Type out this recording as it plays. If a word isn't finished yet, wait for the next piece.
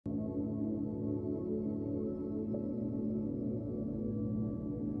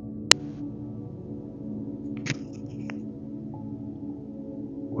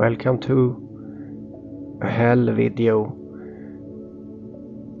welcome to a hell video.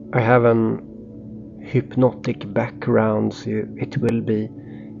 I have an hypnotic background, so it will be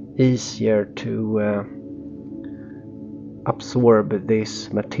easier to absorb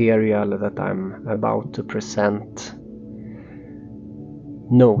this material that I'm about to present.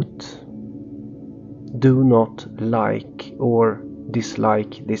 Note: do not like or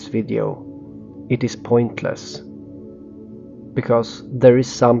dislike this video. It is pointless, because there is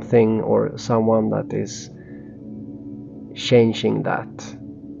something or someone that is changing that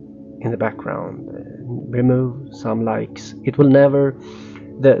in the background. Remove some likes. It will never,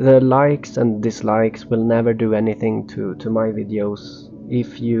 the likes and dislikes will never do anything to my videos.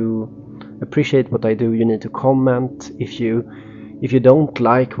 If you appreciate what I do, you need to comment. If you don't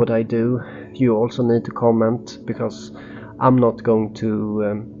like what I do, you also need to comment, because I'm not going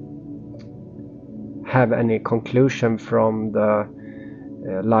to have any conclusion from the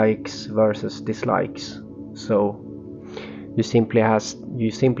likes versus dislikes. So you simply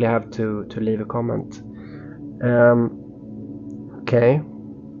have to leave a comment. Okay,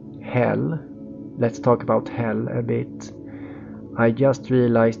 hell. Let's talk about hell a bit. I just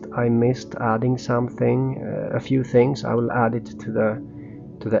realized I missed adding something, a few things. I will add it to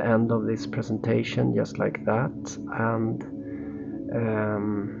the end of this presentation, just like that. And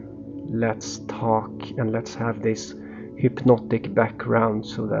let's talk and let's have this hypnotic background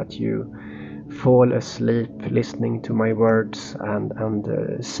so that you fall asleep listening to my words, and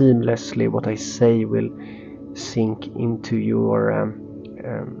seamlessly what I say will sink into your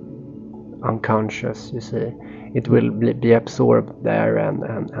unconscious. You see, it will be absorbed there, and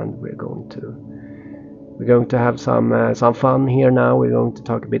we're going to have some fun here now. We're going to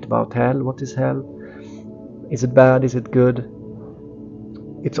talk a bit about hell. What is hell? Is it bad? Is it good?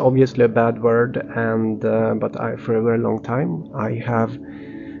 It's obviously a bad word, and but for a very long time I have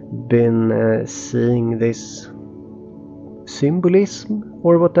been seeing this symbolism,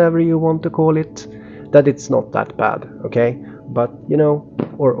 or whatever you want to call it, that it's not that bad, okay? But you know,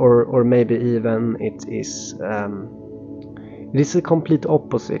 or maybe even it is a complete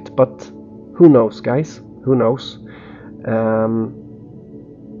opposite. But who knows, guys? Who knows?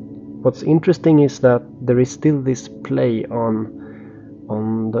 What's interesting is that there is still this play on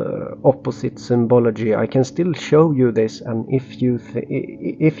the opposite symbology. I can still show you this, and if you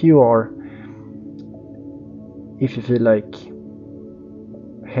feel like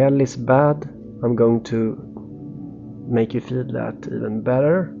hell is bad, I'm going to make you feel that even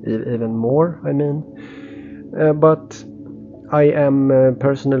better, even more, I mean. But I am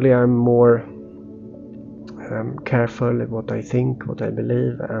personally, I'm more careful what I think, what I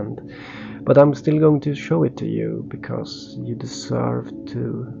believe, but I'm still going to show it to you, because you deserve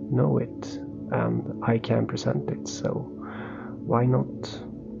to know it, and I can present it. So why not?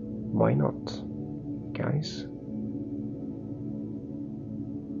 Why not, guys?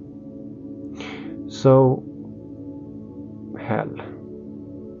 So, hell.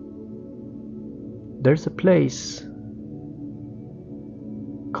 There's a place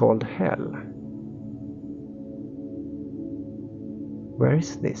called hell. Where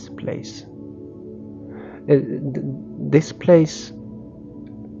is this place? This place,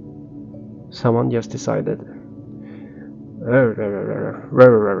 someone just decided, hell,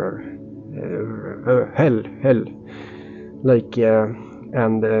 like,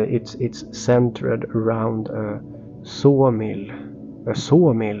 and it's centered around a sawmill,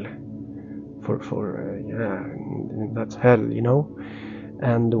 for yeah, that's hell, you know.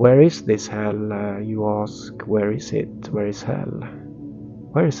 And where is this hell, you ask? Where is it? Where is hell?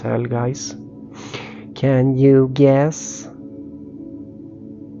 Where is hell, guys? Can you guess?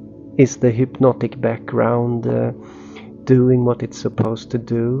 Is the hypnotic background doing what it's supposed to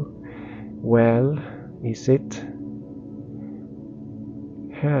do? Well, is it?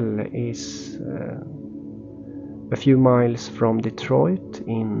 Hell is a few miles from Detroit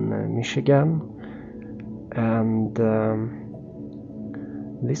in Michigan, and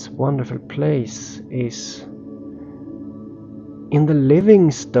this wonderful place is in the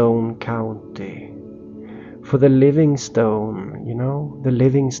Livingstone County. For the Livingstone, you know, the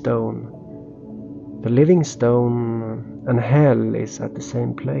Livingstone and hell is at the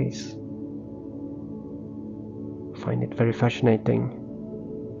same place. I find it very fascinating.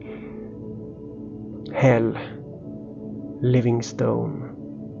 Hell, Livingstone,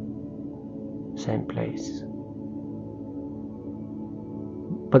 same place.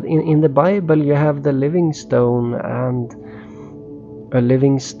 But in the Bible you have the living stone, and a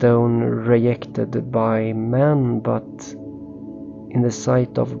living stone rejected by man, but in the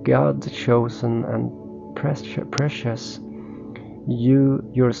sight of God chosen and precious. You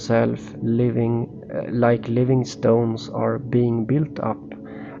yourself like living stones are being built up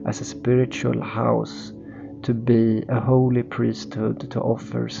as a spiritual house to be a holy priesthood to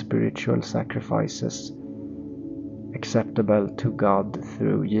offer spiritual sacrifices acceptable to God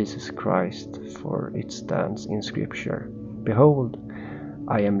through Jesus Christ, for it stands in Scripture, "Behold,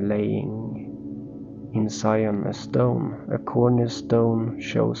 I am laying in Zion a stone, a cornerstone,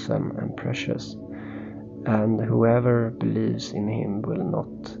 chosen and precious, and whoever believes in him will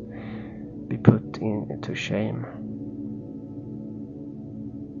not be put to shame."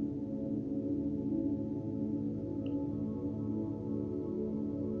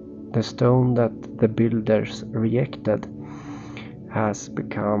 The stone that the builders rejected has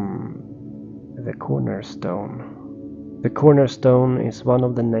become the cornerstone. The cornerstone is one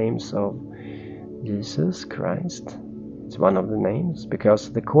of the names of Jesus Christ. It's one of the names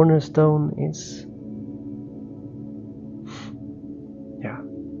because the cornerstone is,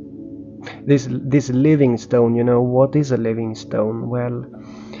 this living stone. You know, what is a living stone? Well,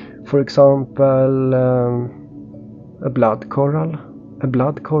 for example, a blood coral. A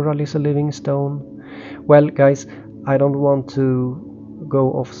blood coral is a living stone. Well, guys, I don't want to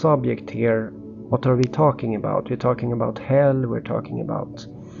go off subject here. What are we talking about? We're talking about hell, we're talking about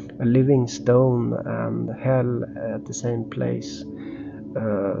a living stone and hell at the same place.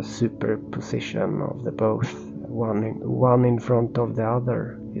 Superposition of the both, one in front of the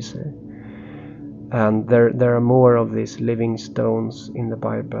other, you see. And there are more of these living stones in the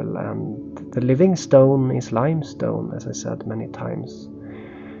Bible, and the living stone is limestone, as I said many times.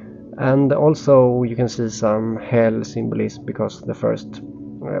 And also you can see some hell symbolism because the first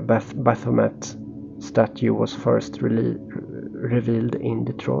Baphomet statue was first revealed in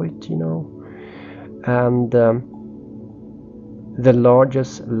Detroit, you know. And the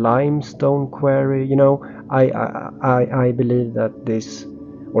largest limestone quarry, you know, I believe that this,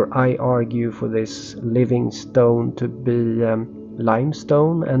 or I argue for this living stone to be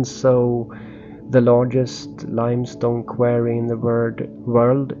limestone, and so the largest limestone quarry in the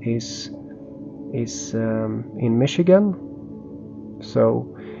world is in Michigan. So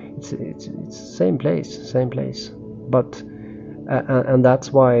it's same place, but and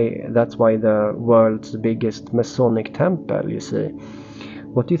that's why the world's biggest Masonic temple, you see.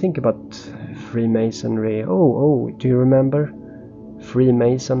 What do you think about Freemasonry? Oh, do you remember?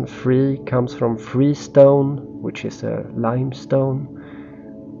 Freemason, free comes from freestone, which is a limestone.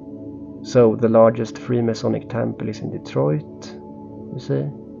 So the largest Freemasonic temple is in Detroit, you see.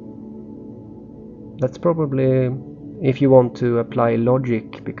 That's probably, if you want to apply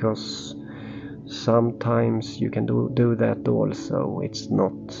logic, because sometimes you can do that also. It's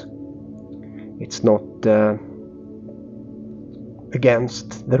not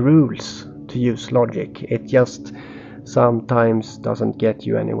against the rules to use logic. It just sometimes doesn't get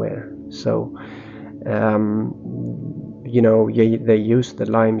you anywhere. So you know, they use the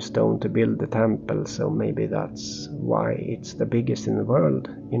limestone to build the temple, so maybe that's why it's the biggest in the world,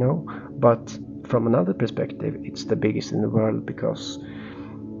 you know. But from another perspective, it's the biggest in the world because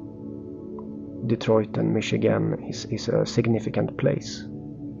Detroit and Michigan is a significant place.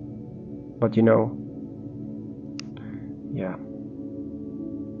 But you know, yeah.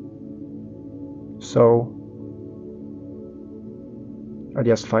 So I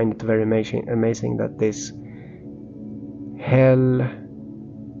just find it very amazing that this hell,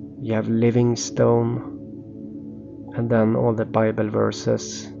 you have living stone, and then all the Bible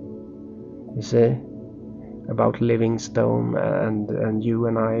verses, you see, about living stone, and you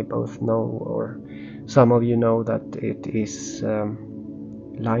and I both know, or some of you know, that it is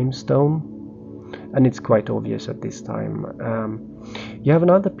limestone, and it's quite obvious at this time. You have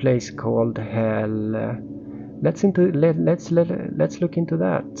another place called hell. Let's look into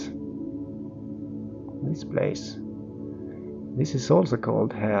that. This place. This is also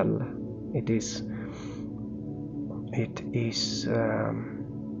called hell. It is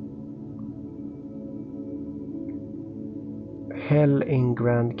hell in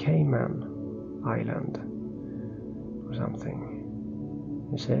Grand Cayman Island or something.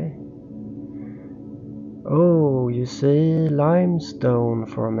 You see? Oh, you see, limestone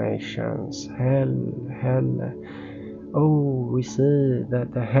formations. Hell. Oh, we see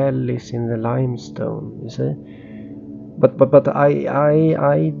that the hell is in the limestone. You see? But I,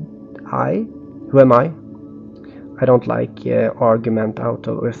 who am I? I don't like argument out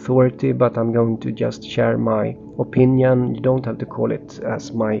of authority, but I'm going to just share my opinion. You don't have to call it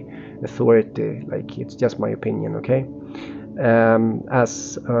as my authority, like, it's just my opinion, okay?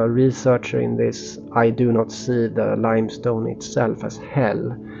 As a researcher in this, I do not see the limestone itself as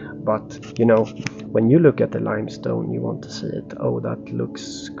hell, but you know, when you look at the limestone, you want to see it. Oh, that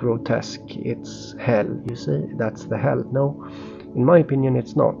looks grotesque, it's hell, you see, that's the hell. No, in my opinion,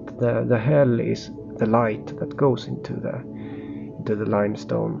 it's not. The hell is the light that goes into the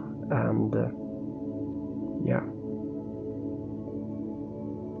limestone, and yeah.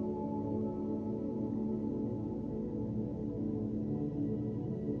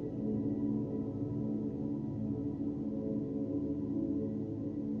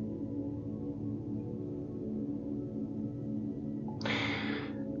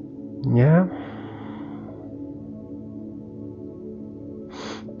 Yeah.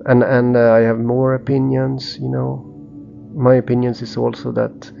 And I have more opinions, you know. My opinions is also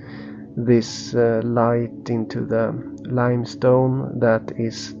that this light into the limestone, that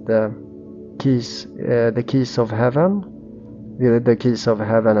is the keys of heaven, the keys of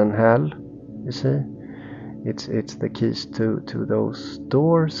heaven and hell, you see. It's the keys to those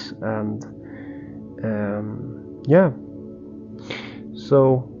doors, and yeah.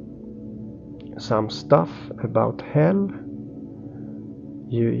 So some stuff about hell.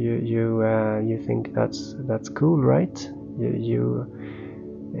 You think that's cool, right?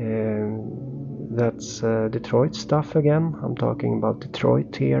 That's Detroit stuff again. I'm talking about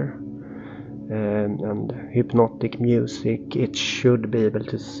Detroit here, and hypnotic music. It should be able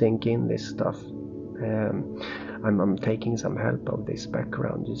to sink in this stuff. I'm taking some help of this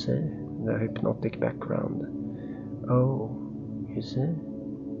background. You see, the hypnotic background. Oh, you see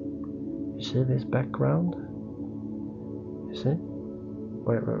this background. You see?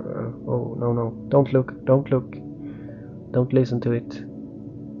 Oh, no, don't look, don't listen to it.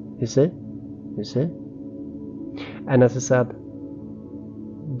 You see? And as I said,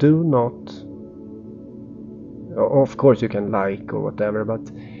 do not, of course you can like or whatever,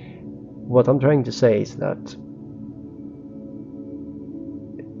 but what I'm trying to say is that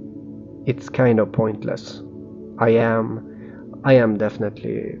it's kind of pointless. I am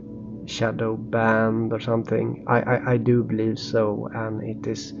definitely shadow banned or something. I do believe so, and it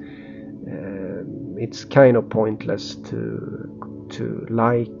is it's kind of pointless to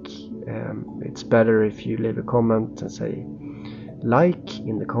like. It's better if you leave a comment and say like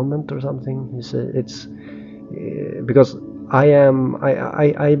in the comment or something. You see, it's because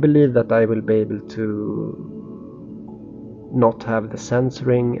I believe that I will be able to not have the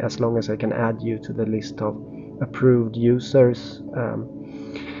censoring as long as I can add you to the list of approved users,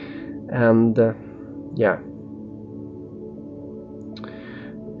 and yeah.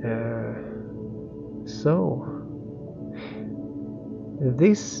 So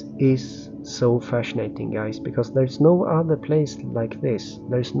this is so fascinating, guys, because there's no other place like this.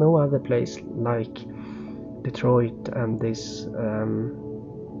 There's no other place like Detroit, and this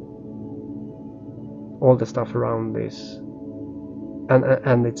all the stuff around this,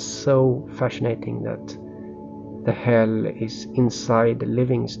 and it's so fascinating that the hell is inside the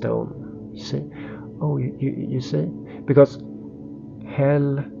living stone. You see? Oh, you see? Because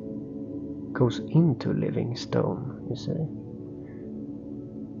hell goes into living stone. You see?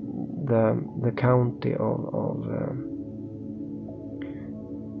 The county of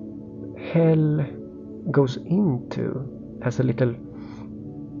hell goes into as a little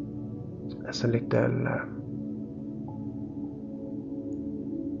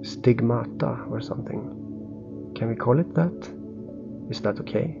stigmata or something. Can we call it that? Is that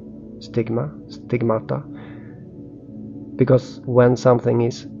okay? Stigmata. Because when something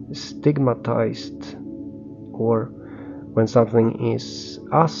is stigmatized, or when something is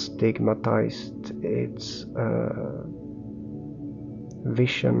astigmatized, it's a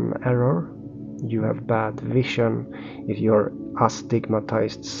vision error. You have bad vision if you're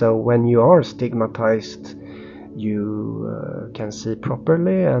astigmatized. So when you are stigmatized, you can see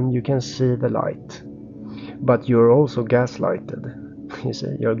properly and you can see the light. But you're also gaslighted. You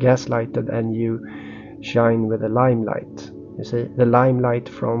see, you're gaslighted and you shine with the limelight. You see, the limelight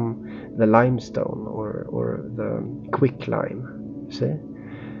from the limestone or the quicklime. You see,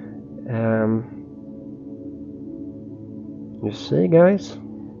 you see, guys,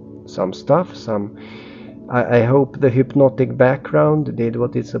 some stuff. I hope the hypnotic background did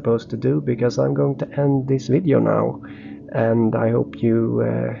what it's supposed to do, because I'm going to end this video now. And I hope you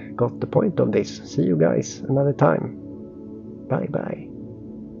got the point of this. See you guys another time. Bye bye.